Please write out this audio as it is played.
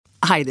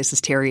Hi, this is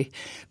Terry.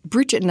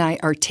 Bridget and I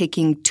are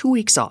taking 2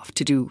 weeks off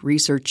to do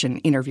research and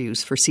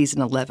interviews for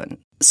season 11.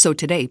 So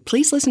today,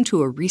 please listen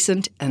to a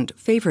recent and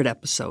favorite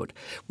episode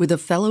with a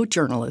fellow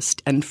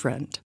journalist and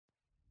friend.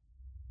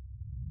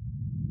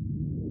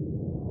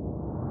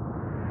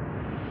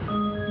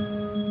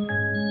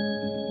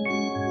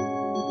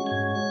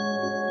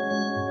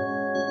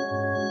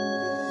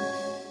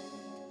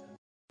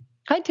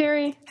 Hi,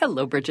 Terry.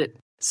 Hello, Bridget.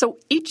 So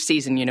each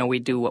season, we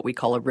do what we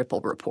call a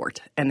ripple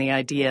report. And the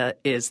idea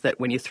is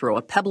that when you throw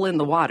a pebble in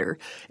the water,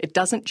 it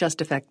doesn't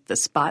just affect the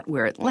spot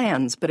where it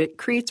lands, but it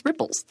creates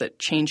ripples that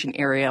change an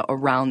area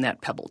around that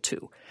pebble,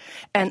 too.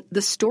 And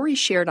the stories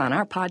shared on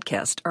our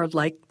podcast are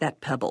like that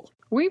pebble.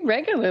 We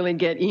regularly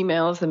get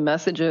emails and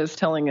messages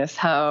telling us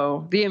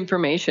how the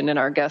information in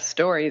our guest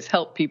stories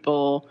help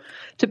people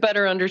to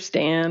better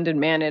understand and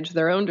manage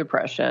their own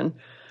depression,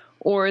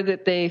 or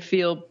that they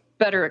feel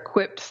better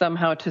equipped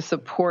somehow to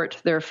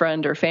support their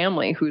friend or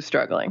family who's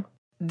struggling.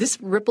 This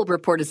Ripple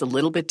Report is a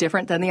little bit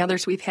different than the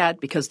others we've had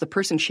because the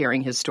person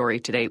sharing his story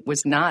today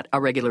was not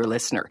a regular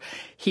listener.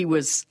 He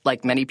was,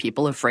 like many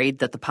people, afraid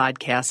that the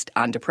podcast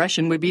on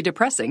depression would be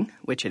depressing,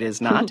 which it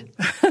is not.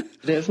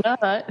 It is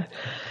not.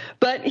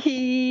 But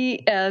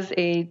he, as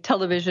a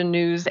television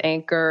news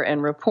anchor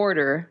and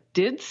reporter,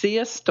 did see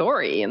a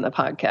story in the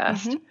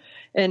podcast. Mm-hmm.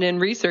 And in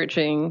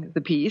researching the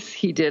piece,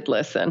 he did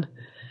listen.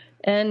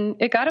 And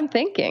it got him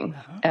thinking.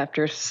 Uh-huh.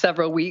 After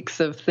several weeks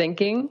of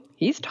thinking,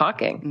 he's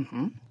talking.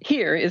 Mm-hmm.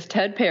 Here is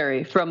Ted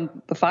Perry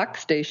from the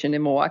Fox station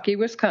in Milwaukee,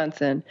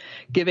 Wisconsin,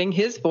 giving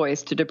his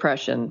voice to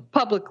depression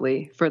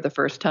publicly for the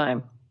first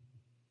time.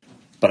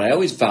 But I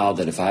always vowed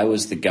that if I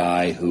was the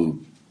guy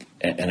who,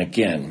 and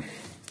again,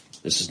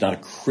 this is not a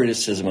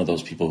criticism of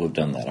those people who have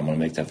done that. I'm going to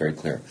make that very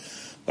clear.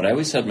 But I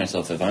always said to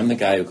myself, if I'm the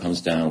guy who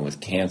comes down with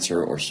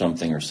cancer or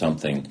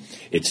something,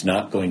 it's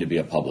not going to be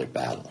a public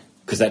battle,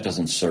 because that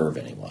doesn't serve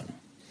anyone.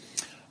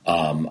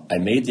 I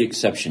made the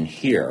exception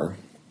here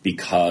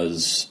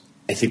because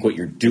I think what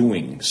you're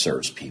doing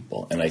serves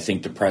people. And I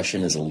think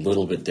depression is a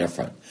little bit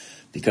different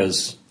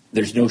because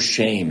there's no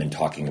shame in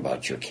talking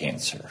about your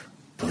cancer.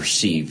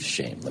 Perceived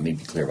shame. Let me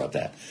be clear about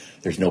that.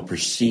 There's no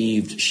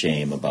perceived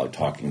shame about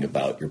talking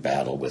about your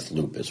battle with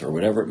lupus or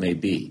whatever it may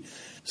be.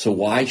 So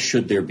why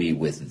should there be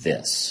with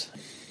this?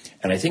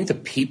 And I think the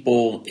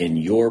people in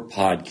your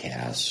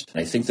podcast,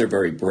 I think they're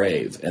very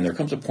brave. And there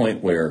comes a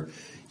point where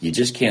you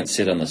just can't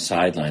sit on the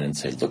sideline and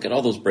say, look at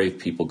all those brave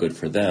people, good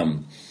for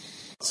them.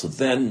 So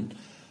then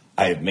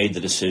I have made the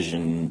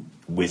decision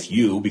with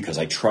you, because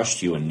I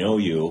trust you and know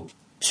you,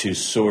 to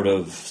sort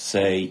of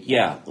say,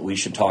 yeah, we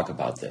should talk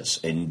about this.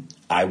 And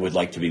I would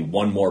like to be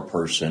one more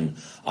person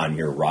on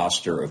your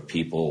roster of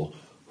people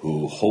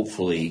who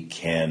hopefully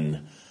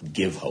can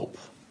give hope,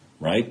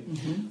 right?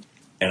 Mm-hmm.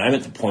 And I'm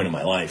at the point in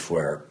my life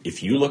where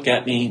if you look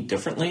at me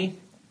differently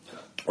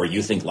or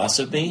you think less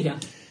of me,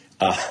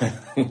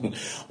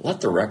 let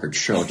the record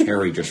show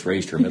Terry just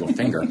raised her middle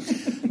finger,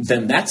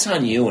 then that's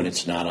on you and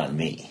it's not on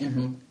me.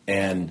 Mm-hmm.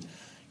 And,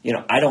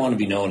 I don't want to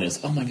be known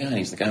as, oh, my God,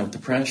 he's the guy with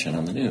depression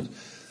on the news.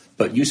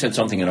 But you said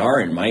something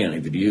in my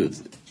interview.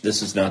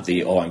 This is not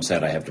the, I'm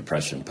sad I have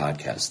depression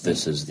podcast.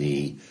 This is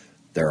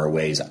there are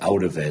ways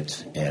out of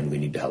it and we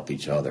need to help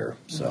each other.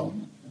 So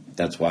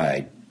that's why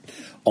I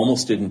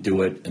almost didn't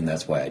do it, and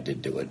that's why I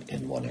did do it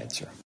in one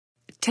answer.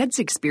 Ted's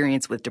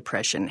experience with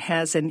depression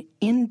has an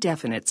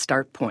indefinite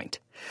start point,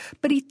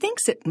 but he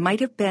thinks it might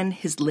have been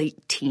his late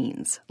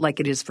teens, like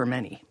it is for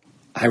many.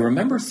 I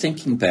remember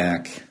thinking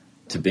back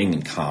to being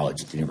in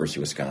college at the University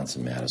of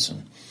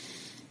Wisconsin-Madison,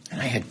 and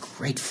I had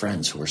great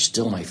friends who are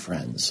still my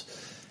friends,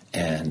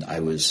 and I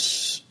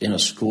was in a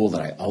school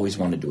that I always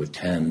wanted to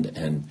attend,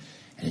 and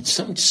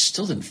something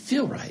still didn't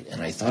feel right,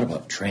 and I thought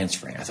about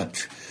transferring. I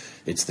thought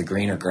it's the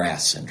greener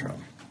grass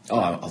syndrome.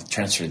 I'll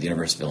transfer to the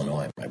University of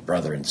Illinois. My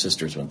brother and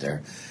sisters went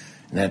there,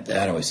 and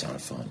that always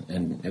sounded fun.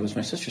 And it was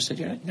my sister said,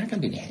 you're not going to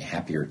be any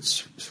happier at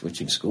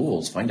switching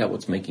schools. Find out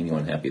what's making you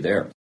unhappy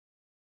there.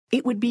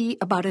 It would be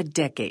about a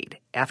decade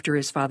after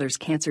his father's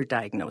cancer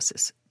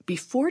diagnosis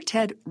before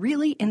Ted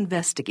really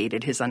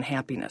investigated his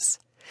unhappiness.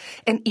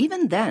 And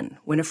even then,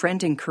 when a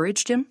friend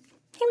encouraged him,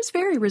 he was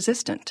very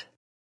resistant.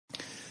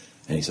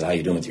 And he said, how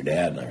you doing with your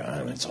dad? And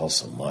I it's all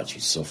so much.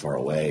 He's so far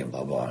away and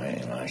blah, blah.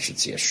 And I should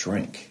see a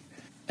shrink.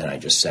 And I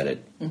just said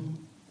it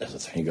as a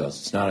thing. He goes,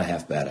 it's not a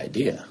half bad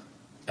idea.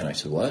 And I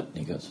said, what? And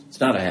he goes, it's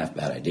not a half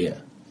bad idea.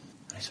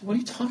 And I said, what are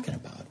you talking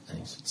about? And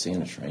he said,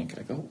 seeing a shrink.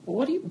 I go, well,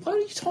 what are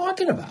you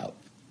talking about?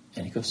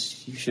 And he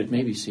goes, you should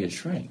maybe see a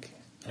shrink.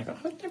 And I go,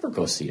 I'd never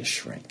go see a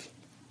shrink.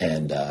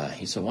 And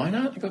he said, why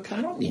not? I go,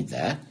 I don't need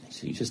that. He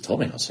said, you just told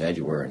me how sad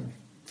you were and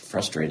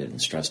frustrated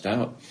and stressed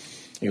out.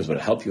 He goes, would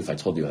it help you if I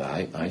told you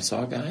I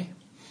saw a guy?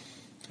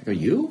 I go,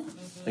 you?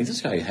 Like,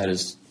 this guy had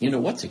his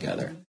you-know-what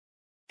together.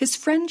 His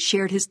friend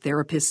shared his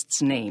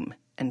therapist's name,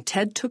 and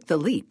Ted took the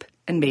leap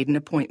and made an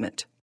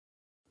appointment.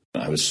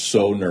 I was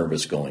so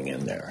nervous going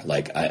in there.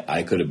 Like,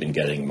 I could have been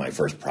getting my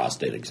first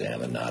prostate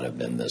exam and not have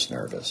been this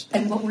nervous.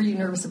 And what were you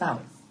nervous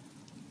about?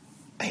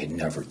 I had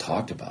never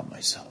talked about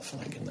myself,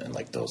 and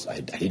like those. I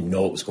didn't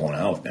know what was going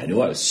on with me. I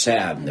knew I was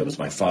sad, and it was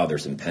my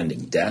father's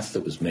impending death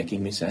that was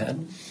making me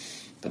sad.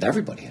 But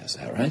everybody has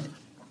that, right?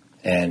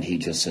 And he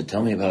just said,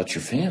 "Tell me about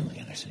your family."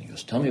 And I said, "He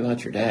goes, tell me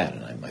about your dad."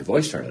 And my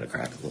voice started to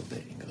crack a little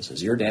bit. He goes,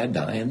 "Is your dad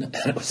dying?" And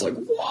it was like,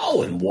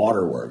 whoa, in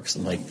waterworks.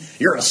 I'm like,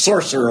 "You're a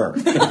sorcerer."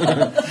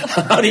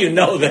 How do you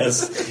know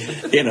this?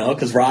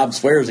 Because Rob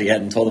swears he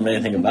hadn't told him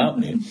anything about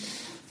me.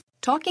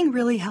 Talking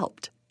really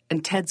helped,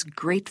 and Ted's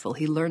grateful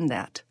he learned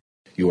that.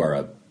 You are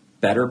a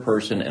better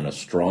person and a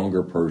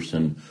stronger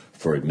person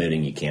for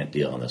admitting you can't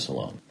deal on this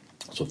alone.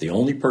 So if the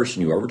only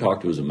person you ever talk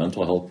to is a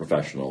mental health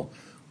professional,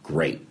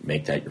 great.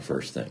 Make that your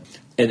first thing.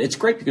 And it's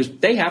great because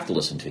they have to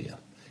listen to you.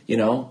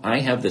 I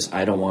have this,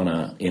 I don't want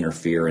to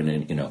interfere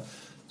in.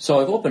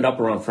 So I've opened up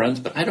around friends,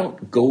 but I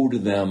don't go to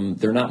them.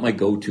 They're not my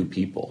go-to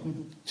people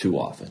too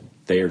often.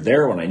 They are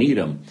there when I need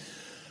them.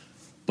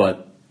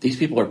 But these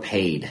people are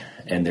paid,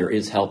 and there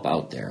is help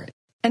out there.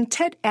 And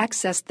Ted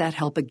accessed that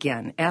help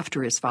again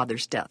after his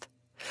father's death.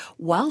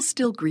 While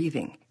still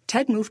grieving,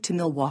 Ted moved to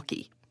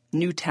Milwaukee.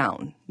 New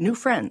town, new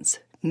friends,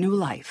 new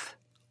life.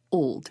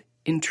 Old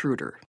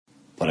intruder.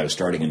 But I was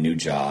starting a new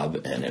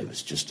job, and it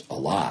was just a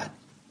lot.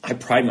 I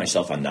pride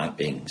myself on not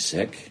being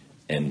sick,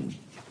 and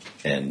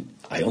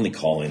I only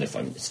call in if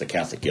it's the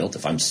Catholic guilt.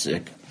 If I'm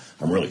sick,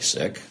 I'm really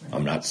sick.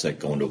 I'm not sick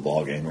going to a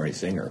ball game or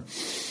anything.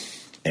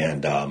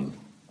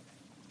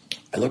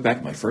 I look back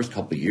at my first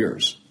couple of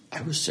years.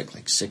 I was sick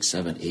like 6,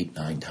 7, 8,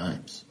 9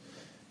 times.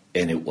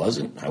 And I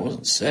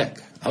wasn't sick.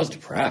 I was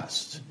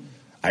depressed.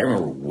 I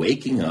remember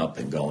waking up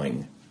and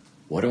going,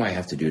 what do I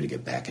have to do to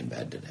get back in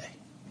bed today?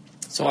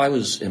 So I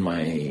was in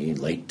my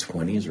late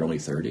 20s, early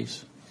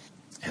 30s.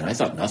 And I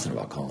thought nothing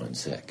about calling in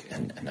sick.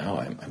 And now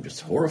I'm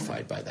just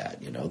horrified by that,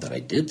 that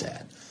I did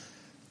that.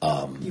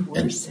 You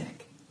were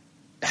sick.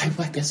 I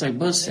guess I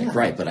was sick,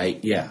 right. But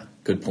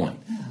good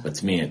point. Yeah. But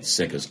to me, it's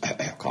sick as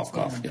cough,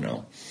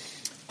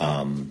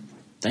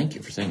 Thank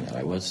you for saying that.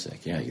 I was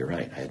sick. Yeah, you're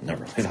right. I had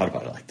never really thought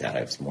about it like that.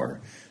 I was more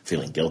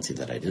feeling guilty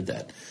that I did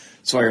that.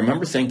 So I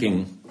remember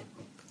thinking,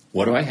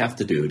 what do I have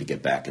to do to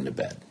get back into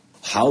bed?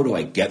 How do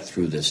I get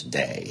through this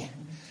day?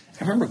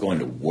 I remember going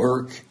to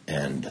work,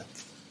 and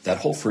that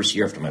whole first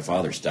year after my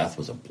father's death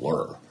was a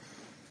blur.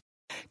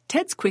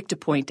 Ted's quick to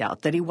point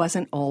out that he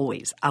wasn't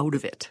always out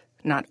of it,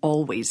 not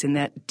always in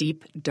that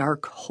deep,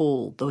 dark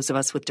hole those of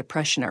us with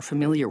depression are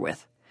familiar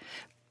with.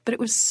 But it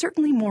was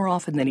certainly more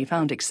often than he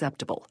found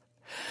acceptable.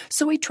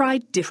 So he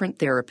tried different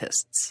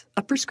therapists,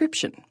 a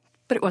prescription,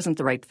 but it wasn't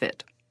the right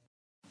fit.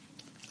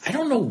 I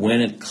don't know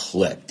when it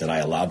clicked that I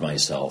allowed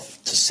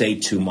myself to say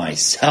to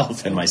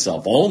myself and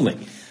myself only,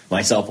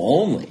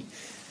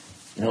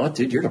 you know what,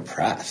 dude, you're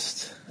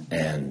depressed,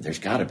 and there's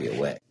got to be a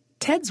way.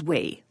 Ted's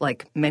way,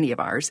 like many of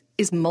ours,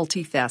 is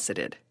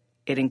multifaceted.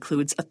 It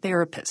includes a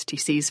therapist he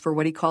sees for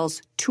what he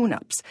calls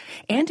tune-ups,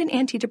 and an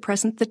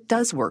antidepressant that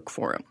does work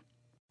for him.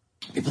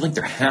 People think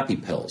they're happy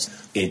pills.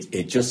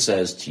 It just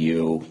says to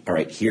you, all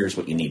right, here's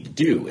what you need to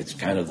do. It's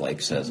kind of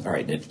like says, all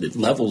right, it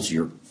levels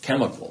your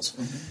chemicals.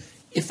 Mm-hmm.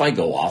 If I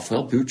go off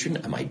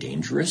Wellbutrin, am I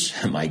dangerous?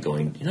 Am I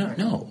going,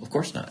 no, of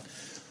course not.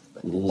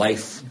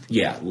 Life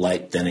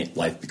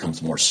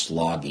becomes more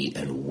sloggy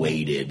and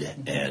weighted,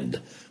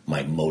 and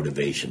my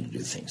motivation to do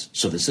things.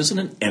 So this isn't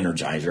an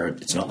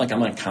energizer. It's not like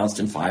I'm on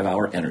constant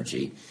 5-hour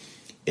energy.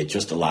 It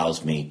just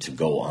allows me to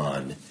go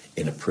on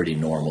in a pretty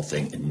normal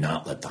thing and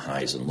not let the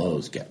highs and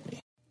lows get me.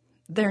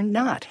 They're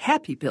not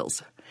happy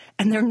pills,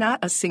 and they're not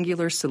a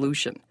singular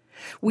solution.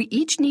 We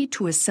each need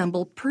to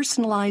assemble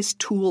personalized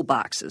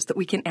toolboxes that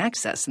we can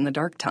access in the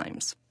dark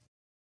times.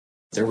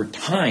 There were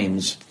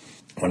times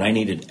when I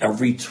needed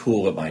every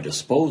tool at my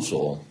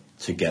disposal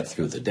to get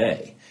through the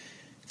day.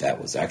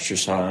 That was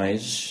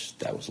exercise,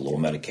 that was a little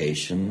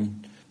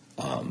medication,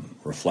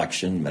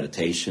 reflection,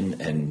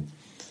 meditation, and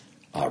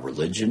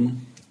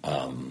religion.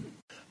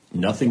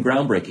 Nothing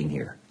groundbreaking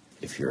here.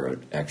 If you're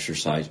an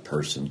exercise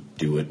person,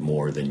 do it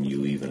more than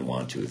you even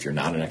want to. If you're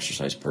not an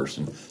exercise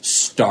person,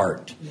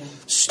 start. Yeah.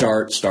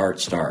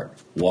 Start.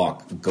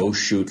 Walk. Go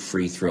shoot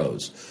free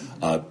throws.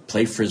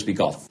 Play Frisbee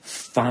golf.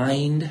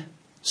 Find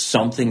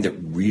something that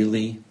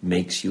really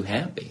makes you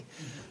happy.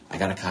 I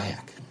got a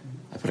kayak.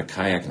 I put a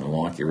kayak in the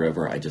Milwaukee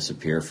River. I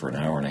disappear for an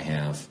hour and a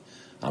half.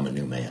 I'm a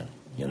new man,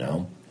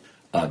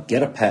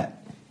 Get a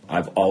pet.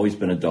 I've always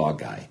been a dog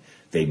guy.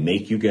 They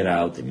make you get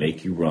out. They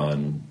make you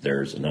run.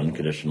 There's an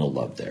unconditional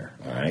love there,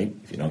 all right?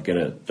 If you don't get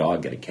a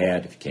dog, get a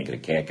cat. If you can't get a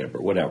cat, get a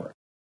bird, whatever.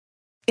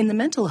 In the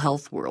mental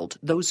health world,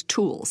 those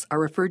tools are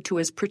referred to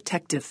as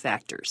protective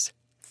factors.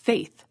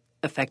 Faith,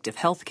 effective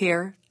health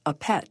care, a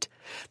pet.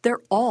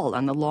 They're all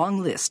on the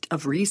long list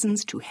of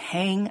reasons to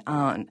hang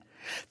on,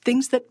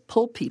 things that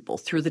pull people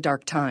through the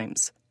dark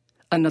times.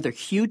 Another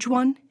huge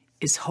one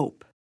is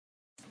hope.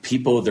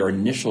 People, their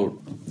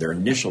initial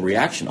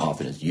reaction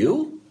often is,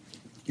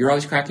 you're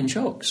always cracking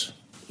jokes.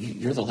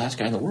 You're the last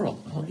guy in the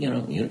world. Well, you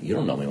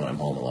don't know me when I'm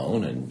home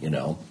alone,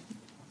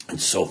 and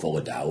so full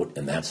of doubt,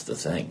 and that's the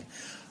thing.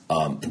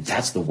 And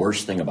that's the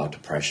worst thing about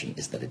depression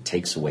is that it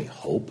takes away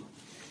hope,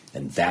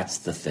 and that's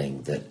the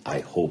thing that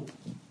I hope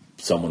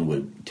someone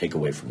would take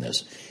away from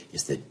this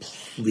is that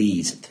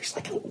please, if there's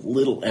like a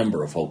little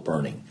ember of hope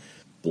burning,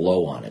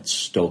 blow on it,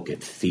 stoke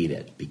it, feed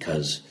it,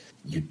 because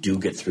you do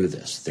get through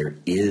this. There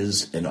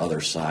is an other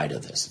side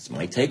of this. It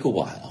might take a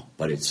while,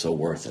 but it's so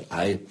worth it.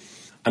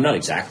 I'm not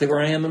exactly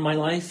where I am in my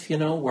life,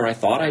 where I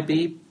thought I'd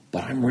be,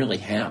 but I'm really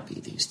happy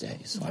these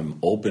days. I'm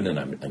open and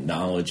I'm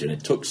acknowledged, and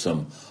it took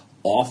some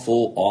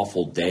awful,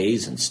 awful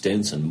days and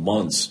stints and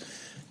months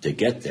to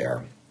get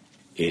there.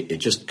 It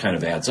just kind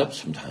of adds up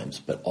sometimes.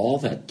 But all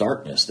that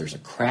darkness, there's a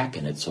crack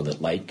in it so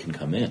that light can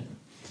come in.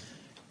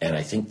 And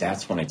I think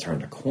that's when I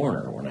turned a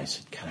corner, when I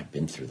said, God, I've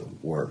been through the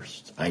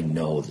worst. I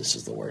know this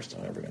is the worst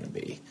I'm ever going to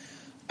be.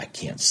 I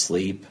can't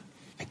sleep.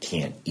 I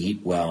can't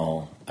eat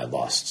well. I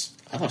lost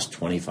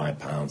 25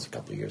 pounds a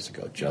couple of years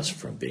ago just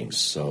from being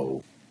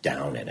so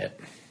down in it.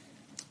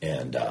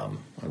 And I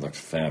looked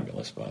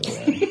fabulous, by the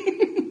way.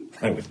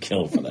 I would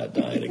kill for that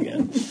diet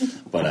again.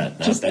 But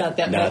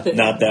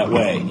not that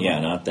way. Yeah,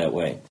 not that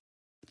way.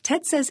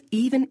 Ted says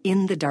even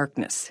in the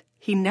darkness,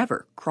 he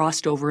never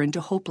crossed over into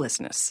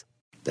hopelessness.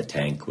 The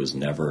tank was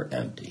never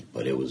empty,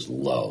 but it was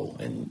low,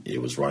 and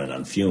it was running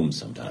on fumes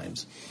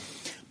sometimes.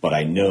 But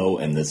I know,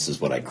 and this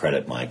is what I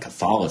credit my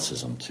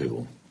Catholicism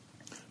to,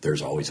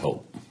 there's always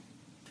hope.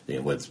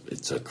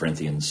 It's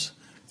Corinthians,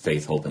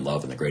 faith, hope, and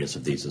love, and the greatest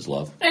of these is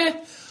love.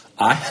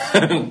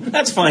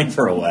 That's fine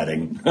for a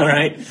wedding, all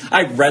right?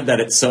 I've read that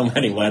at so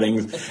many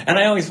weddings, and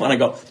I always want to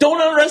go, don't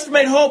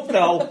underestimate hope,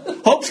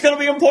 though. Hope's going to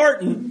be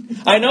important.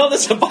 I know that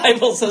the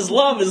Bible says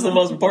love is the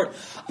most important.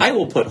 I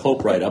will put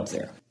hope right up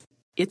there.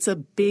 It's a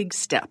big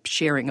step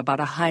sharing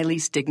about a highly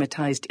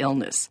stigmatized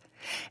illness.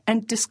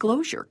 And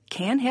disclosure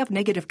can have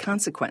negative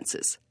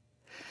consequences.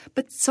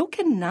 But so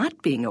can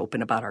not being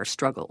open about our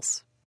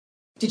struggles.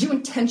 Did you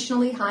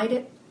intentionally hide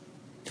it?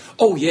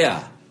 Oh,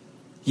 yeah.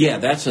 Yeah,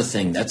 that's the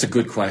thing. That's a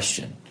good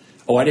question.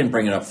 Oh, I didn't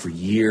bring it up for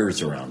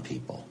years around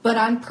people. But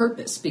on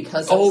purpose,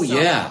 because of Oh,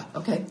 yeah.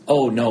 Okay.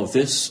 Oh, no,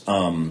 this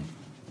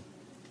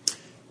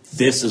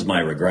is my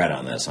regret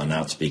on this. I'm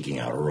not speaking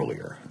out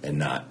earlier.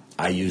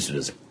 I used it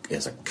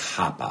as a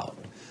cop-out.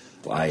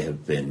 I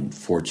have been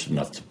fortunate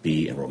enough to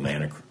be in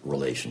romantic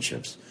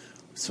relationships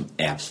with some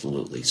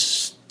absolutely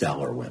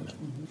stellar women.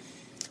 Mm-hmm.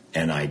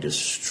 And I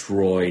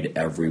destroyed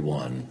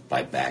everyone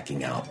by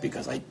backing out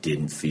because I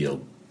didn't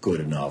feel good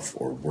enough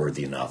or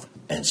worthy enough.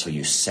 And so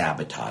you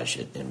sabotage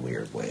it in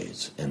weird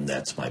ways. And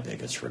that's my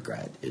biggest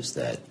regret, is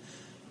that,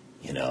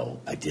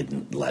 I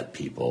didn't let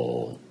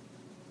people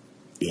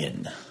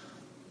in.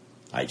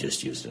 I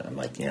just used it. I'm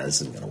like,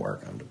 this isn't going to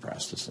work. I'm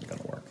depressed. This isn't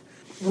going to work.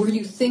 Were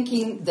you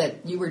thinking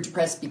that you were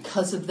depressed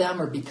because of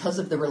them or because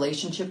of the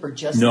relationship, or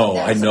just no?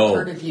 That's I know. A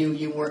part of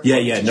you weren't.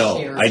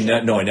 No.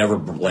 I never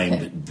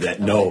blamed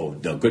that. No.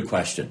 Good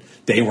question.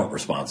 They weren't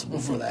responsible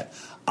for that.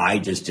 I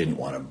just didn't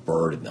want to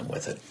burden them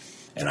with it,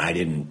 and I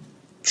didn't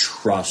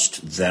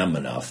trust them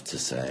enough to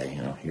say,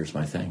 here's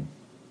my thing.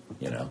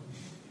 You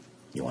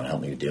want to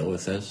help me deal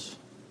with this?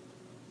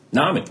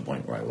 Now I'm at the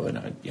point where I would.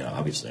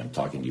 Obviously, I'm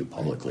talking to you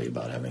publicly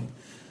about having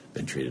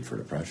been treated for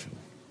depression.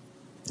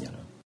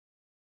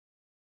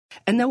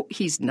 And though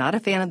he's not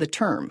a fan of the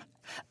term,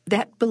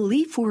 that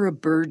belief we're a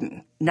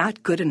burden,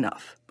 not good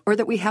enough, or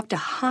that we have to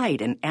hide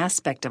an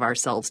aspect of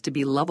ourselves to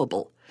be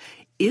lovable,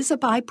 is a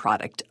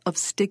byproduct of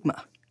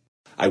stigma.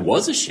 I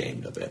was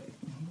ashamed of it.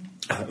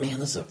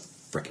 This is a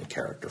freaking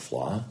character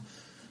flaw.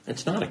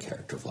 It's not a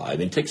character flaw.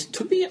 It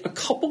took me a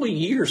couple of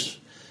years,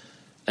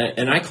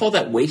 and I call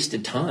that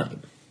wasted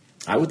time.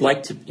 I would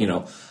like to,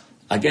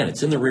 again,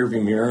 it's in the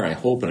rearview mirror. I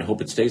hope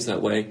it stays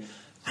that way.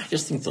 I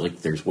just think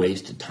that there's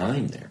wasted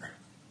time there.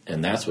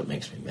 And that's what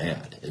makes me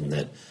mad, in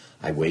that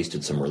I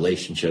wasted some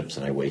relationships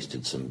and I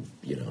wasted some,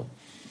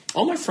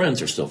 all my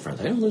friends are still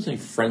friends. I didn't lose any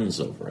friends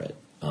over it,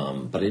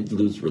 but I did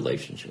lose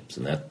relationships,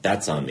 and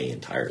that's on me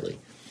entirely.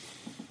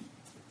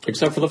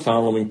 Except for the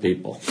following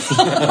people.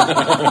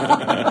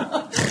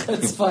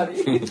 That's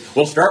funny.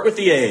 We'll start with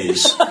the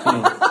A's.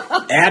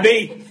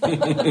 Abby?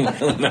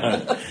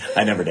 No,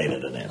 I never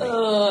dated an Abby.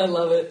 Oh, I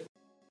love it.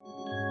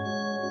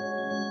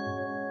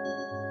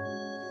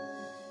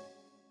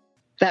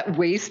 That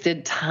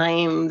wasted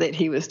time that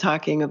he was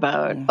talking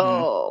about. Mm-hmm.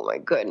 Oh, my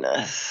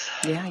goodness.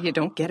 Yeah, you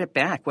don't get it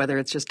back, whether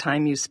it's just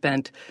time you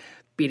spent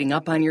beating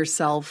up on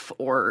yourself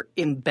or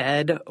in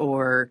bed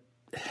or,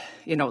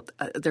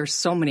 there's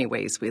so many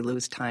ways we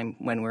lose time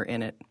when we're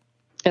in it.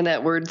 And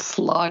that word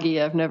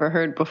sloggy I've never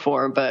heard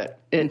before, but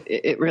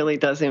it really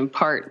does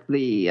impart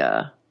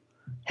the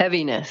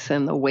heaviness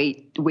and the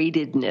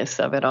weightedness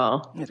of it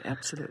all. It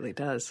absolutely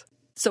does.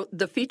 So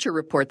the feature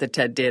report that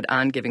Ted did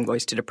on Giving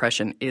Voice to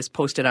Depression is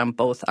posted on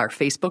both our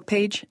Facebook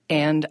page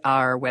and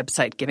our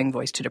website,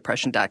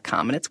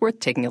 givingvoicetodepression.com, and it's worth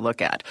taking a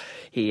look at.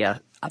 He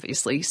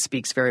obviously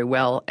speaks very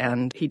well,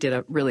 and he did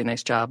a really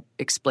nice job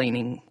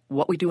explaining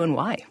what we do and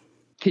why.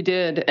 He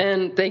did,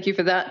 and thank you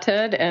for that,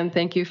 Ted, and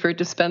thank you for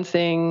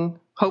dispensing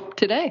hope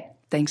today.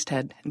 Thanks,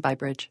 Ted, and bye,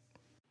 Bridge.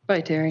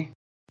 Bye, Terry.